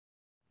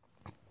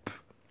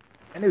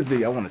In this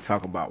video, I want to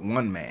talk about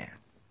one man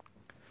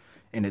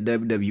in the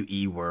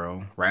WWE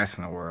world,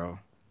 wrestling world.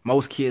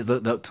 Most kids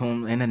looked up to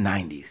him in the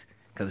 90s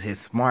because his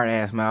smart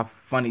ass mouth,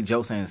 funny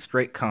jokes, and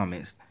straight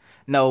comments.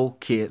 No,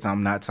 kids,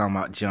 I'm not talking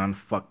about John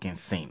fucking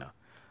Cena.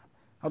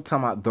 I'm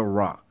talking about The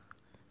Rock,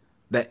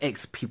 the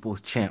ex-people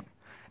champ,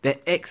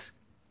 the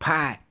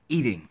ex-pie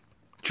eating,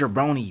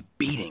 jabroni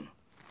beating.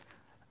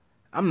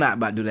 I'm not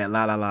about to do that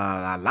la la la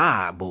la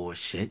la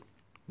bullshit.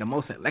 The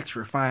most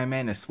electrifying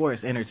man in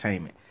sports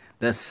entertainment.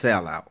 The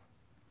sellout.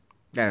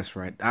 That's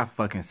right. I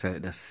fucking said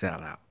it. The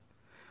sellout.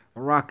 The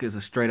Rock is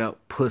a straight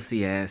up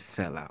pussy ass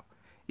sellout.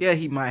 Yeah,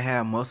 he might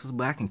have muscles,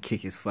 but I can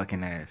kick his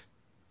fucking ass.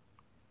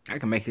 I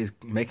can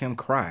make him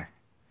cry.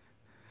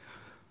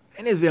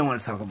 In this video, I want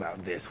to talk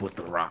about this with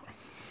The Rock.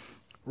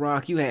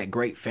 Rock, you had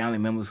great family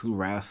members who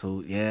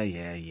wrestled. Yeah.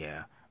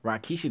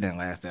 Rikishi didn't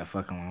last that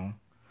fucking long.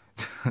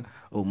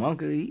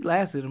 Umunka, he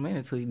lasted a minute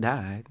until he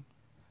died.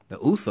 The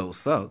Uso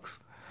sucks.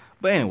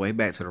 But anyway,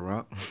 back to The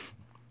Rock.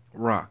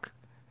 Rock.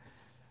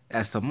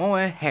 As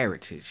Samoan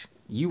heritage,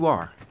 you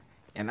are.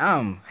 And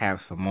I'm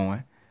half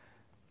Samoan.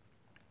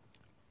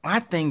 My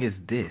thing is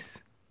this.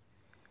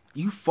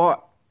 You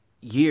fought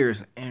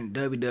years in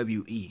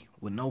WWE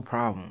with no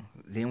problem.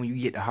 Then when you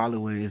get to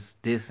Hollywood, it's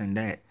this and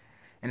that.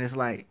 And it's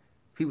like,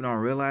 people don't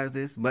realize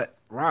this, but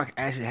Rock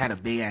actually had a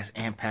big ass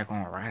impact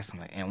on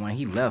wrestling. And when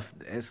he left,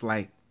 it's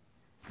like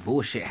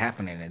bullshit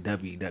happening in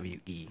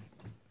WWE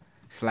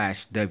 /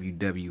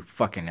 WW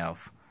fucking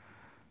F.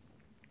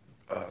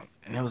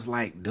 And it was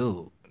like,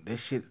 dude,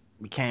 this shit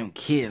became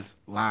kids'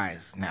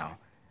 lives now.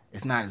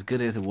 It's not as good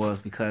as it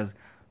was because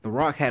The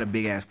Rock had a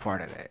big ass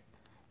part of that.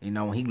 You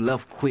know, when he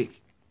left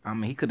quick, I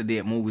mean, he could have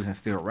did movies and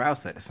still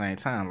wrestle at the same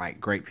time, like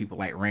great people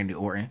like Randy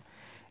Orton.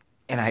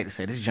 And I hate to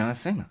say this, John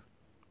Cena.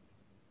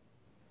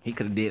 He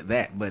could have did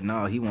that, but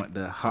no, he wanted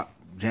to hop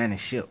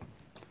Janice ship.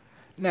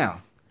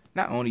 Now,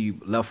 not only you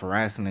left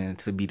wrestling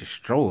to be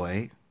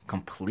destroyed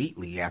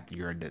completely after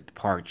your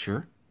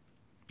departure,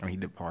 or he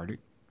departed.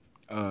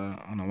 I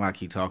don't know why I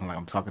keep talking like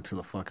I'm talking to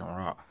the fucking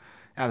Rock.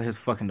 After his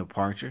fucking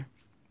departure.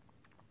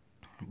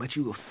 But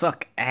you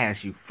suck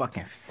ass, you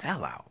fucking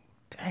sellout.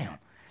 Damn.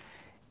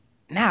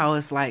 Now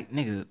it's like,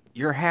 nigga,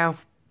 you're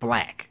half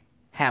black,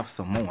 half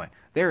Samoan.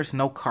 There is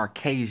no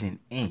Caucasian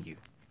in you.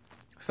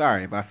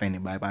 Sorry if I offend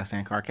anybody by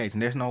saying Caucasian.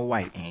 There's no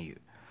white in you.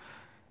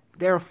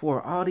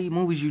 Therefore, all these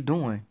movies you're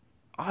doing,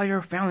 all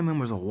your family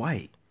members are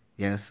white.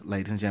 Yes,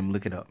 ladies and gentlemen,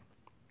 look it up.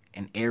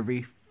 In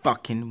every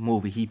fucking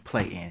movie he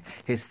play in,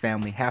 his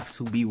family have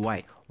to be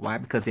white. Why?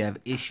 Because they have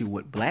an issue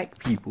with black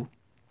people,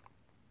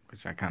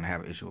 which I kind of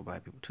have an issue with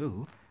black people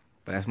too,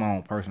 but that's my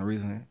own personal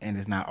reason, and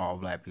it's not all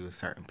black people,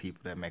 certain people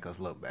that make us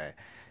look bad.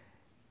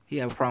 He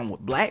have a problem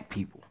with black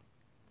people,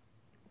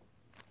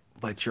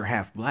 but you're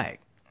half black,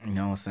 you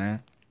know what I'm saying?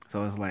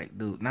 So it's like,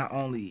 dude, not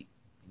only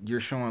you're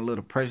showing a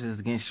little prejudice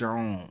against your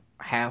own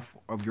half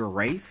of your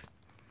race,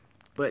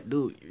 but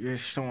dude, you're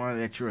showing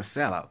that you're a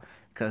sellout.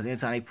 Because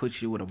anytime they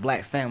put you with a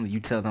black family,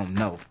 you tell them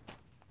no.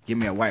 Give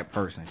me a white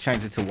person.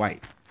 Change it to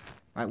white.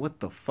 Like,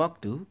 what the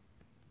fuck, dude?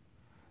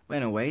 But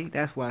anyway,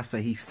 that's why I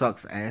say he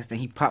sucks ass. Then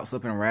he pops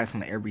up in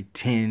wrestling every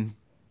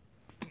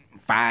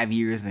 5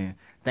 years and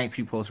think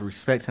people supposed to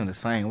respect him the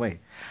same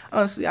way.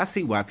 Honestly, I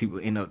see why people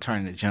end up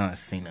turning to John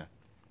Cena.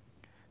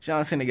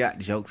 John Cena got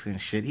jokes and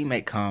shit. He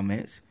made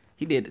comments.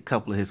 He did a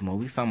couple of his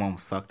movies. Some of them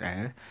sucked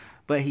ass.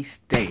 But he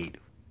stayed.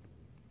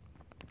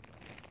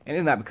 And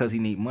it's not because he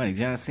need money.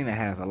 John Cena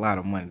has a lot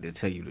of money, to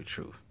tell you the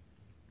truth.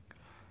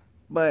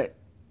 But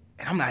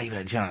I'm not even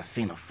a John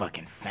Cena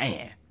fucking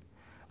fan.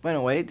 But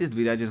anyway, this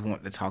video I just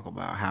wanted to talk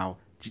about how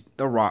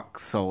The Rock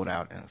sold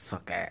out and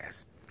suck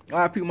ass. A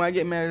lot of people might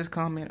get mad at this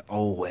comment.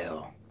 Oh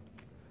well.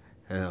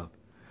 Hell.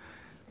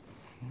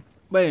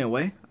 But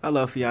anyway, I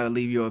love for y'all to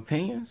leave your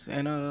opinions.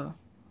 And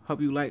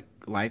hope you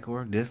like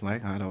or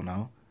dislike, I don't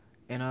know.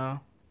 And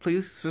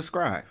please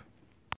subscribe.